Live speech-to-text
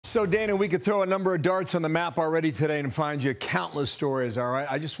So, Dana, we could throw a number of darts on the map already today and find you countless stories, all right?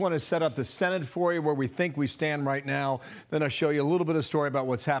 I just want to set up the Senate for you where we think we stand right now. Then I'll show you a little bit of story about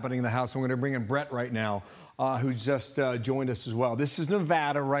what's happening in the House. I'm going to bring in Bret right now, who's just joined us as well. This is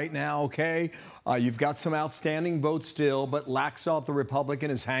Nevada right now, okay? You've got some outstanding votes still, but Laxalt, the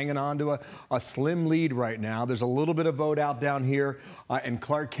Republican, is hanging on to a slim lead right now. There's a little bit of vote out down here in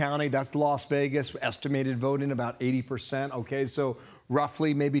Clark County. That's Las Vegas. Estimated voting about 80%, okay? So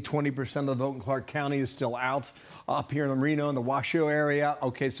roughly maybe 20% of the vote in Clark County is still out. Up here in the Reno and the Washoe area,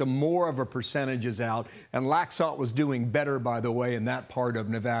 okay, so more of a percentage is out. And Laxalt was doing better, by the way, in that part of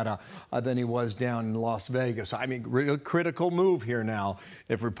Nevada than he was down in Las Vegas. I mean, real critical move here now.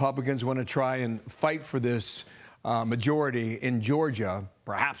 If Republicans want to try and fight for this majority in Georgia,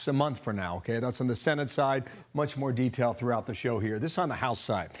 perhaps a month from now, okay? That's on the Senate side. Much more detail throughout the show here. This on the House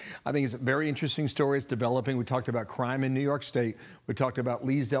side. I think it's a very interesting story. It's developing. We talked about crime in New York State. We talked about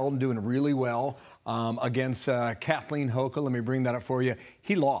Lee Zeldin doing really well against Kathleen Hochul. Let me bring that up for you.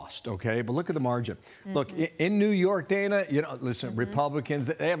 He lost, okay? But look at the margin. Look, in New York, Dana, you know, listen, Republicans,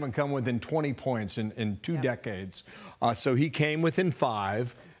 they haven't come within 20 points in two decades. So he came within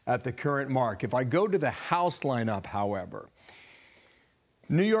 5 at the current mark. If I go to the House lineup, however,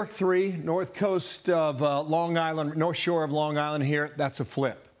 New York 3, north coast of Long Island, north shore of Long Island here, that's a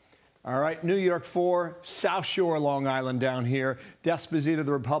flip. All right, New York 4, South Shore, Long Island down here. Desposito,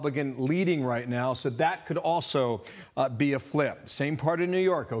 the Republican, leading right now, so that could also be a flip. Same part of New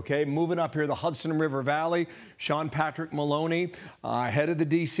York, okay? Moving up here, the Hudson River Valley. Sean Patrick Maloney, head of the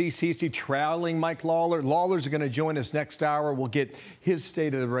DCCC, trailing Mike Lawler. Lawler's going to join us next hour. We'll get his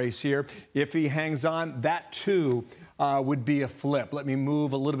state of the race here. If he hangs on, that too would be a flip. Let me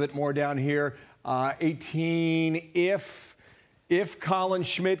move a little bit more down here. 18, if Colin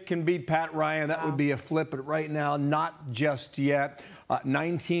Schmidt can beat Pat Ryan, that would be a flip. But right now, not just yet.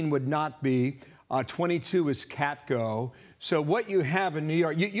 19 would not be. 22 is Katko. So what you have in New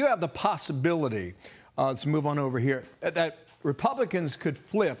York, you have the possibility, let's move on over here, that Republicans could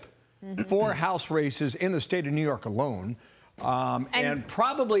flip 4 House races in the state of New York alone. And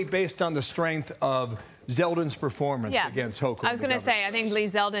probably based on the strength of Zeldin's performance against Hochul. I was going to say, I think Lee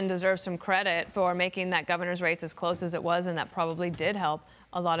Zeldin deserves some credit for making that governor's race as close as it was, and that probably did help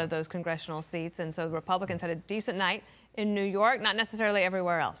a lot of those congressional seats. And so the Republicans had a decent night in New York, not necessarily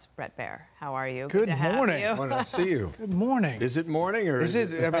everywhere else. Bret Baier, how are you? Good morning. I want to see you. Good morning. Is it morning or is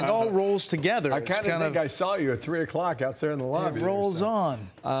it? I mean, it all rolls together. I kind of think I saw you at 3 o'clock out there in the lobby. It rolls on.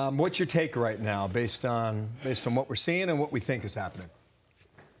 What's your take right now, based on what we're seeing and what we think is happening?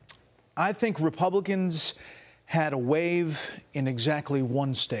 I think Republicans had a wave in exactly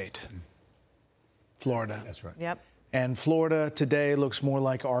one state, Florida. That's right. Yep. And Florida today looks more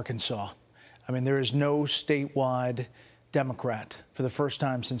like Arkansas. I mean, there is no statewide Democrat for the first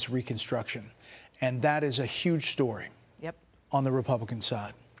time since Reconstruction. And that is a huge story on the Republican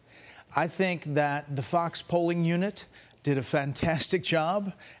side. I think that the Fox polling unit did a fantastic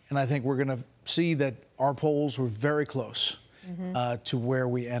job, and I think we're going to see that our polls were very close to where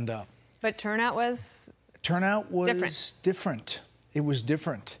we end up. But turnout was? Turnout was different. It was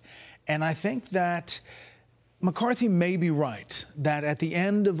different. And I think that McCarthy may be right, that at the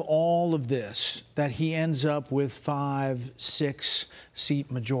end of all of this, that he ends up with 5-6 seat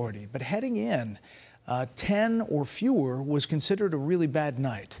majority. But heading in, 10 or fewer was considered a really bad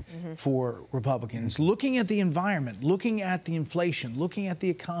night for Republicans. Looking at the environment, looking at the inflation, looking at the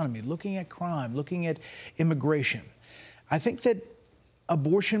economy, looking at crime, looking at immigration. I think that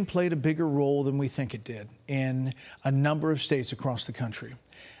abortion played a bigger role than we think it did in a number of states across the country.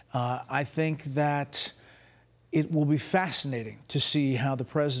 I think that it will be fascinating to see how the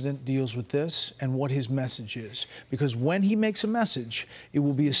president deals with this and what his message is. Because when he makes a message, it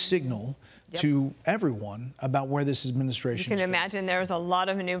will be a signal to everyone about where this administration is going. You can imagine there was a lot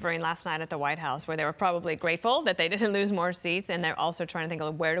of maneuvering last night at the White House where they were probably grateful that they didn't lose more seats, and they're also trying to think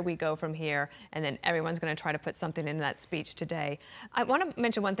of where do we go from here, and then everyone's going to try to put something in that speech today. I want to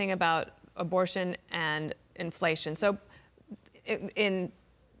mention one thing about abortion and inflation. So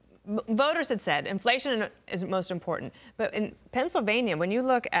voters had said inflation is most important, but in Pennsylvania, when you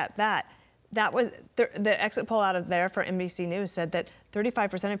look at that was the exit poll out of there for NBC News said that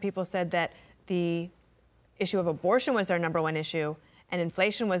 35% of people said that the issue of abortion was their #1 issue, and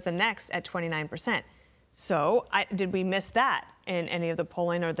inflation was the next at 29%. So did we miss that in any of the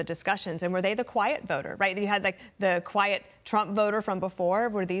polling or the discussions? And were they the quiet voter, right? You had like the quiet Trump voter from before.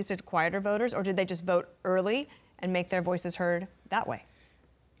 Were these the quieter voters, or did they just vote early and make their voices heard that way?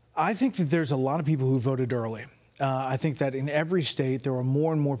 I think that there's a lot of people who voted early. I think that in every state, there are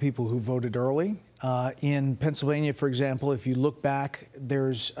more and more people who voted early. In Pennsylvania, for example, if you look back,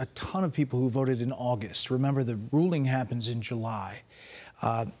 there's a ton of people who voted in August. Remember, the ruling happens in July.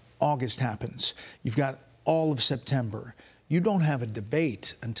 August happens. You've got all of September. You don't have a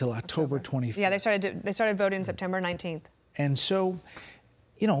debate until October 25th. Yeah, they started voting September 19th. And so,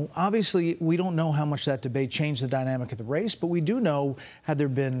 you know, obviously we don't know how much that debate changed the dynamic of the race, but we do know, had there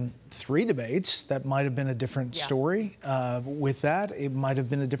been 3 debates, that might have been a different story. With that, it might have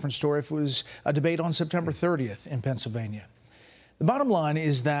been a different story if it was a debate on September 30th in Pennsylvania. The bottom line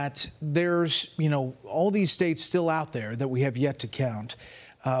is that there's, you know, all these states still out there that we have yet to count.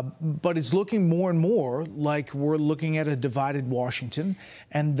 But it's looking more and more like we're looking at a divided Washington,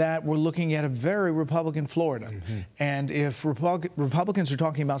 and that we're looking at a very Republican Florida. And if Republicans are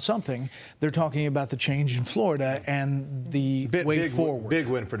talking about something, they're talking about the change in Florida and the way forward. Big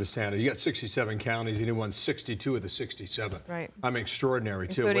win for DeSantis. You got 67 counties, and he won 62 of the 67. Right. I mean, extraordinary,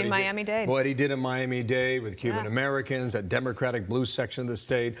 too. Including Miami-Dade. What he did in Miami-Dade with Cuban Americans, that Democratic blue section of the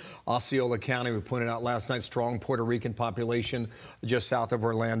state. Osceola County, we pointed out last night, strong Puerto Rican population just south of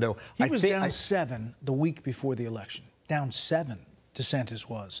Orlando. He was down 7 the week before the election. Down 7, DeSantis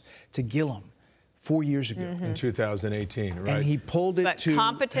was, to Gallup 4 years ago. In 2018, right? And he pulled it to... But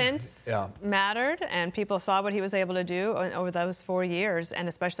competence mattered, and people saw what he was able to do over those 4 years, and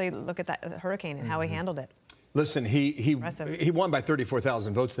especially look at that hurricane and how he handled it. Listen, he won by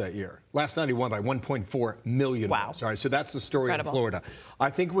 34,000 votes that year. Last night he won by 1.4 million votes. All right, so that's the story in Florida. I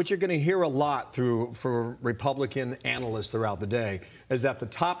think what you're going to hear a lot for Republican analysts throughout the day is that the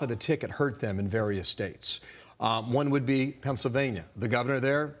top of the ticket hurt them in various states. One would be Pennsylvania. The governor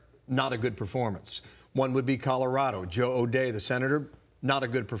there, not a good performance. One would be Colorado. Joe O'Dea, the senator, not a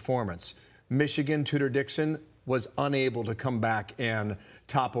good performance. Michigan, Tudor Dixon was unable to come back and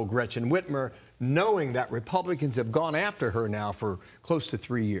topple Gretchen Whitmer, knowing that Republicans have gone after her now for close to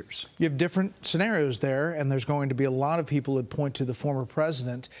 3 years. You have different scenarios there, and there's going to be a lot of people that point to the former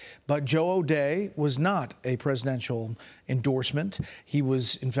president. But Joe O'Dea was not a presidential endorsement. He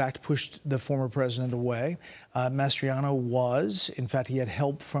was, in fact, pushed the former president away. Mastriano was. In fact, he had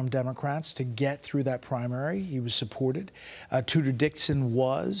help from Democrats to get through that primary. He was supported. Tudor Dixon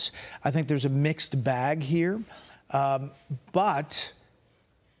was. I think there's a mixed bag here. But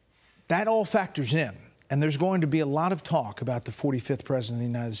that all factors in, and there's going to be a lot of talk about the 45th president of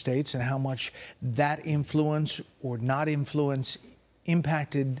the United States and how much that influence or not influence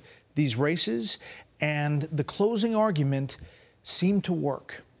impacted these races, and the closing argument seemed to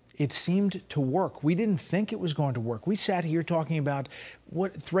work. It seemed to work. We didn't think it was going to work. We sat here talking about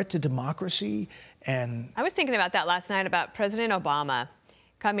what threat to democracy, and... I was thinking about that last night, about President Obama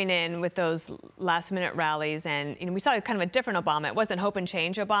coming in with those last-minute rallies, and we saw kind of a different Obama. It wasn't hope and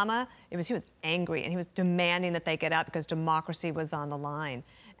change Obama. He was angry, and he was demanding that they get out because democracy was on the line.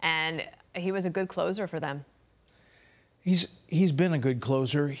 And he was a good closer for them. He's been a good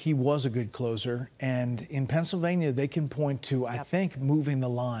closer. He was a good closer. And in Pennsylvania, they can point to, I think, moving the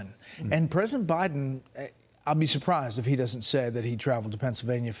line. And President Biden... I'll be surprised if he doesn't say that he traveled to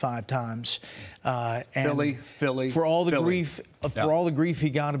Pennsylvania 5 times. And Philly. For all the grief, all the grief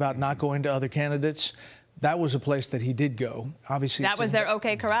he got about not going to other candidates, that was a place that he did go. Obviously, that was their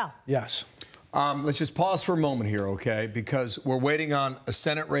OK Corral. Yes. Let's just pause for a moment here, okay? Because we're waiting on a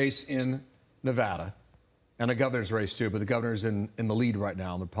Senate race in Nevada and a governor's race too, but the governor's in the lead right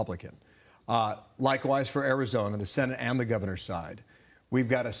now, the Republican. Likewise for Arizona, the Senate and the governor's side. We've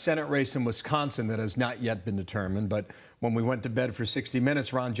got a Senate race in Wisconsin that has not yet been determined, but when we went to bed for 60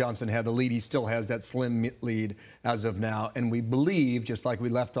 Minutes, Ron Johnson had the lead. He still has that slim lead as of now, and we believe, just like we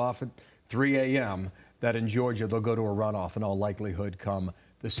left off at 3 a.m., that in Georgia they'll go to a runoff in all likelihood come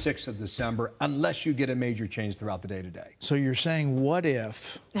the 6th of December, unless you get a major change throughout the day today. So you're saying, what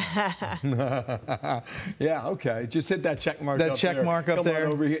if? Yeah, okay. Just hit that check mark up there. That check mark up there? Come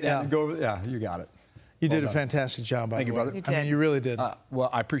on over here. Yeah, you got it. You did a fantastic job, by the way. Thank you, brother. You did. I mean, you really did. Well,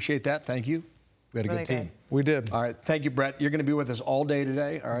 I appreciate that. Thank you. We had a good team. We did. All right. Thank you, Brett. You're going to be with us all day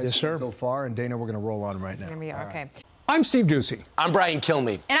today. All right. Yes, sir. So far. And Dana, we're going to roll on right now. Here we are. Okay. I'm Steve Ducey. I'm Brian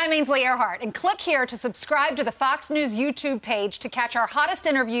Kilmeade. And I'm Ainsley Earhart. And click here to subscribe to the Fox News YouTube page to catch our hottest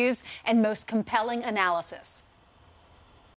interviews and most compelling analysis.